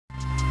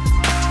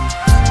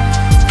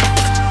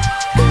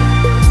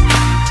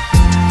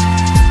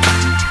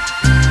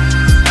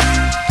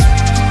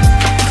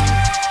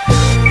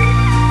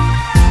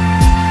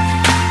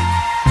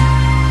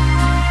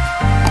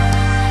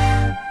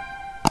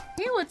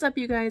What's up,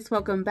 you guys?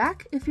 Welcome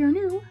back. If you're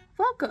new,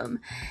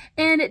 welcome.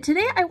 And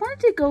today I wanted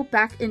to go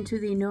back into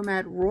the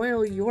Nomad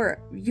Royal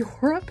Europe.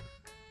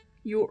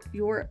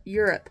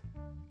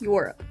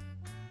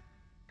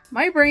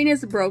 My brain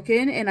is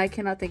broken and I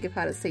cannot think of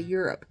how to say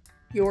Europe.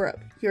 Europe.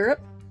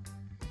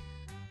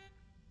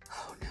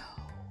 Oh no.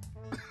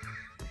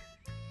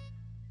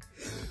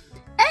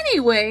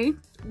 Anyway,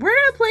 we're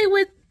gonna play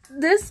with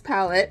this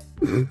palette.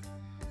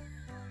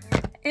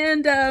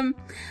 And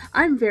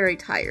I'm very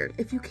tired.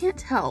 If you can't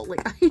tell,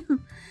 like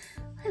I'm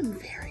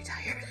very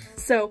tired.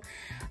 So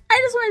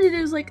I just wanted to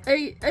do like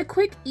a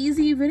quick,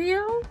 easy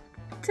video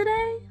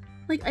today.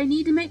 Like, I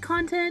need to make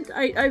content.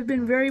 I've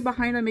been very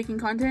behind on making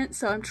content,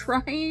 so I'm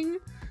trying.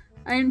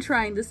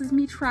 This is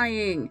me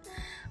trying.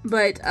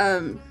 But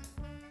I'm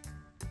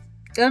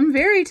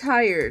very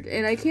tired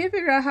and I can't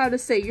figure out how to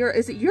say Europe.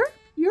 Is it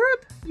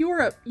Europe?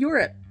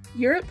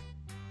 Europe?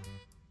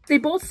 They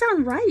both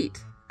sound right.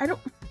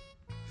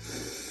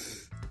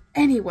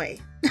 Anyway,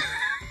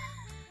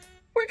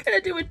 we're gonna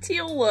do a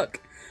teal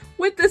look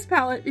with this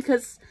palette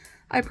because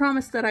I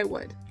promised that I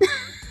would.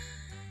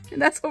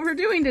 And that's what we're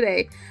doing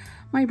today.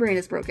 My brain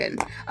is broken.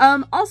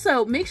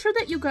 Also, make sure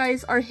that you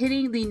guys are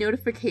hitting the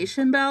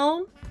notification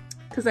bell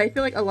because I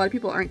feel like a lot of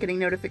people aren't getting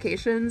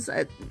notifications.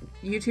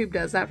 YouTube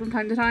does that from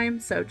time to time,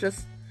 so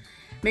just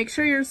make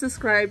sure you're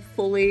subscribed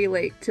fully,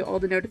 like, to all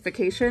the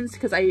notifications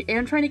because I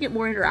am trying to get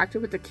more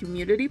interactive with the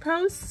community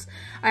posts.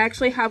 I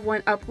actually have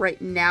one up right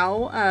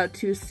now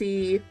to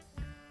see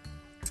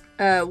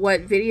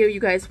what video you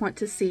guys want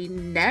to see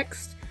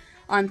next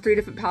on 3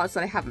 different palettes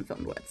that I haven't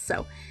filmed with.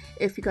 So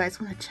if you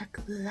guys want to check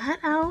that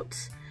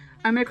out,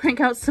 I'm going to crank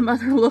out some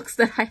other looks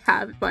that I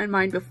have in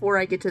mind before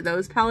I get to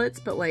those palettes.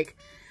 But like,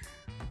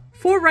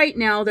 for right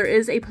now, there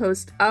is a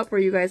post up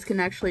where you guys can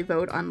actually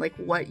vote on like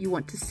what you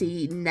want to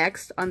see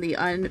next on the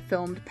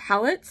unfilmed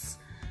palettes.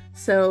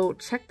 So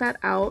check that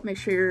out. Make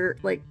sure you're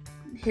like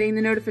hitting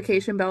the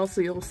notification bell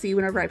so you'll see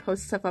whenever I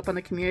post stuff up on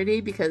the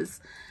community because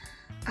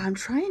I'm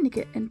trying to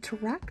get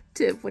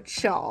interactive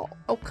with y'all,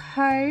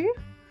 okay?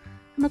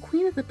 I'm a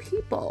queen of the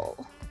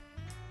people,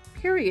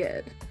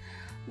 period.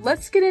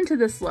 Let's get into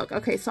this look.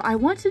 Okay, so I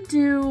want to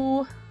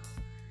do...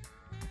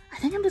 I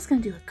think I'm just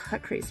going to do a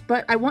cut crease,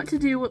 but I want to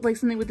do like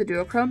something with the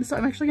duochrome, so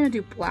I'm actually going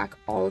to do black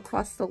all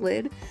across the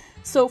lid.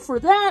 So for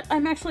that,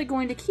 I'm actually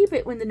going to keep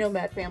it with the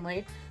Nomad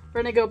family.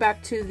 We're going to go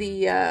back to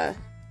the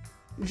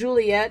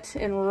Juliet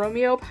and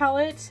Romeo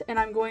palette, and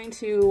I'm going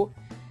to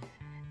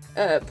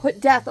put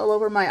death all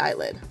over my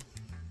eyelid.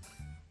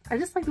 I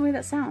just like the way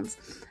that sounds.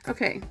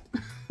 Okay,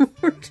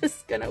 we're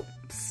just going to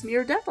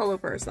smear death all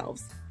over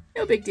ourselves.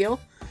 No big deal.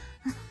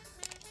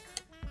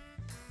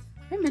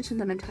 I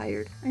mentioned that I'm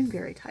tired. I'm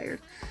very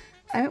tired.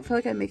 I don't feel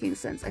like I'm making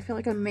sense. I feel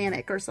like I'm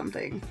manic or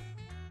something.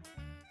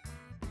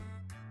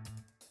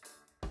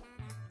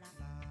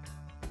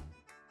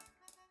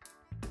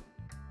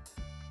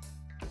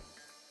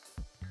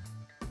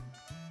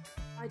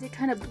 I did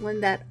kind of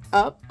blend that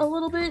up a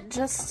little bit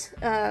just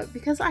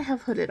because I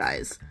have hooded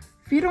eyes.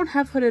 If you don't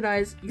have hooded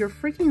eyes, you're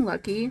freaking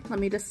lucky. Let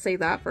me just say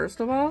that first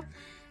of all.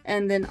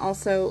 And then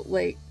also,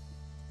 like,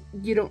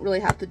 you don't really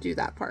have to do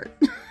that part.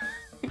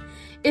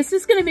 It's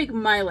just gonna make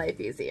my life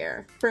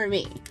easier for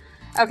me.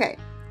 Okay,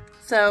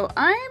 so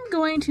I'm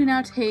going to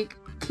now take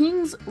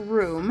King's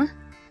Room,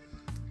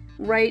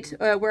 right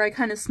where I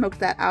kind of smoked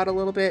that out a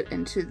little bit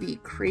into the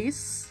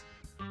crease.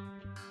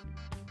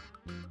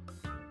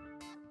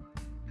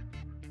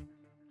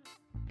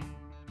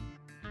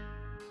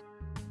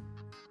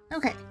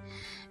 Okay,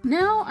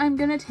 now I'm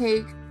gonna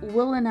take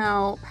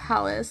Willenau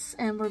Palace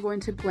and we're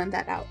going to blend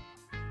that out.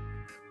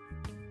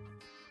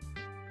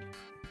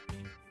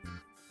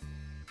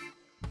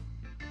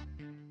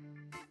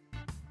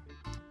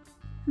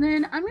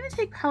 Then I'm going to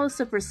take Palace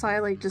of Versailles,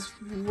 like just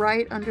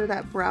right under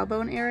that brow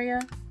bone area.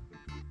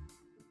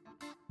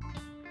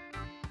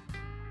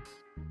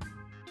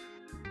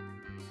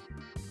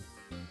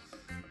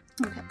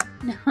 Okay,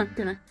 now I'm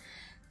going to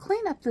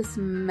clean up this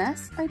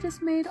mess I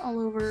just made all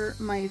over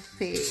my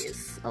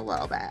face a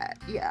little bit.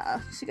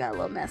 Yeah, she got a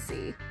little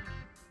messy.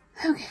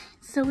 Okay,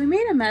 so we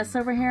made a mess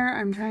over here.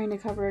 I'm trying to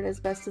cover it as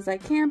best as I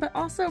can, but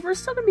also we're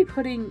still going to be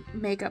putting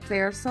makeup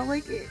there, so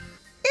like it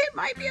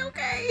might be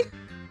okay.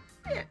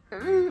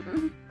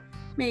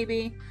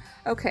 Maybe.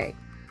 Okay.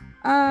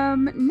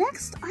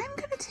 Next I'm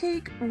gonna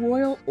take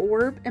Royal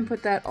Orb and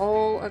put that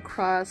all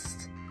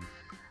across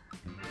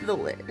the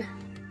lid.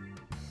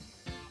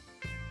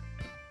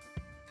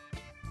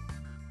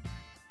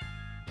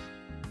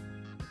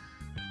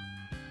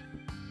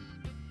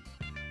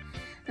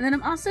 And then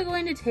I'm also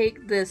going to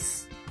take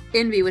this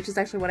Envy, which is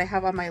actually what I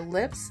have on my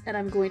lips, and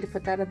I'm going to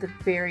put that at the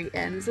very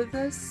ends of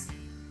this.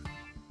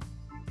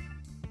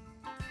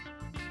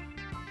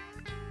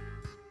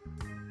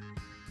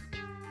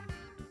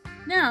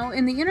 Now,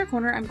 in the inner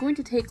corner, I'm going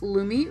to take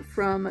Lumi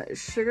from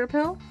Sugar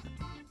Pill.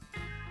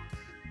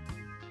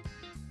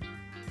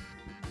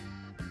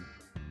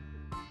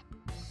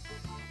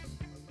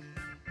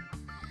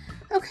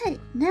 Okay,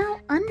 now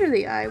under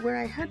the eye, where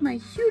I had my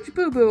huge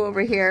boo-boo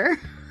over here,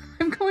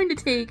 I'm going to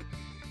take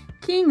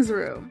King's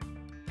Room.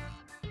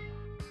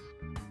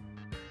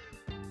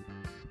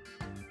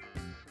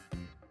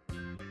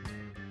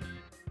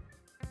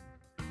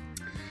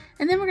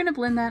 And then we're going to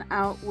blend that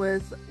out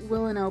with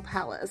Willow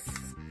Palace.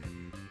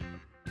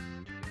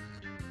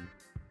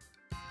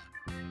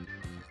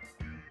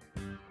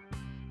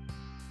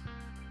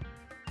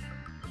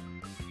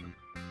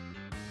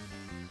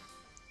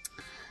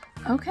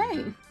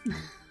 Okay,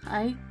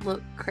 I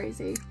look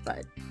crazy,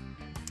 but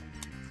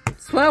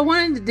that's what I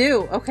wanted to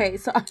do. Okay,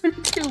 so I'm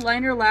going to do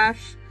liner,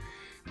 lash,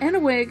 and a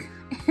wig,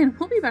 and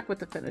we'll be back with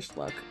the finished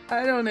look.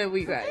 I don't know,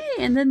 you guys.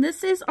 Okay, and then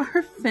this is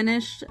our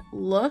finished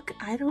look.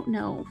 I don't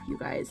know, you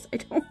guys. I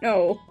don't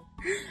know.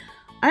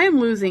 I am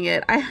losing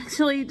it. I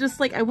actually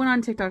just, like, I went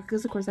on TikTok,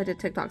 because of course I did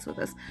TikToks with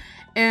this,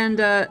 and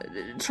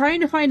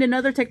trying to find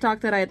another TikTok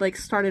that I had, like,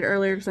 started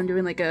earlier, because I'm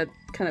doing, like, a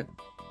kind of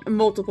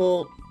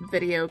multiple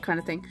video kind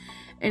of thing.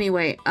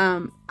 Anyway,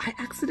 I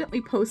accidentally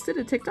posted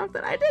a TikTok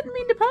that I didn't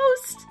mean to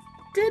post.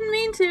 Didn't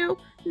mean to.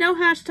 No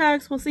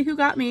hashtags. We'll see who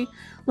got me.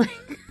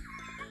 Like,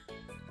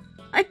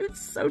 I am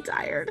so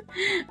tired.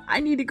 I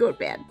need to go to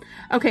bed.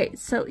 Okay,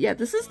 so yeah,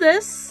 this is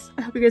this.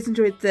 I hope you guys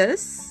enjoyed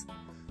this.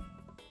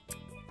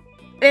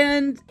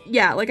 And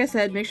yeah, like I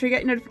said, make sure you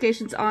get your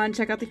notifications on.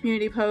 Check out the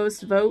community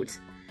post. Vote.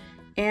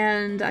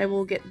 And I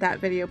will get that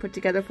video put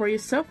together for you.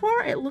 So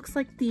far, it looks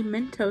like the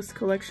Mentos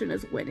collection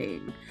is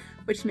winning,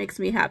 which makes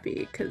me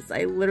happy because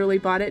I literally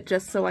bought it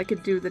just so I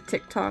could do the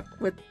TikTok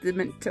with the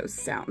Mentos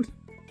sound.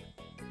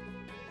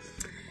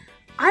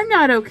 I'm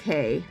not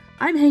okay.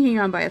 I'm hanging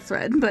on by a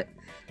thread, but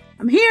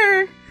I'm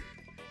here.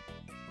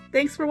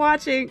 Thanks for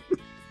watching.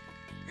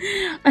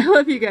 I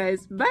love you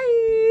guys.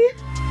 Bye.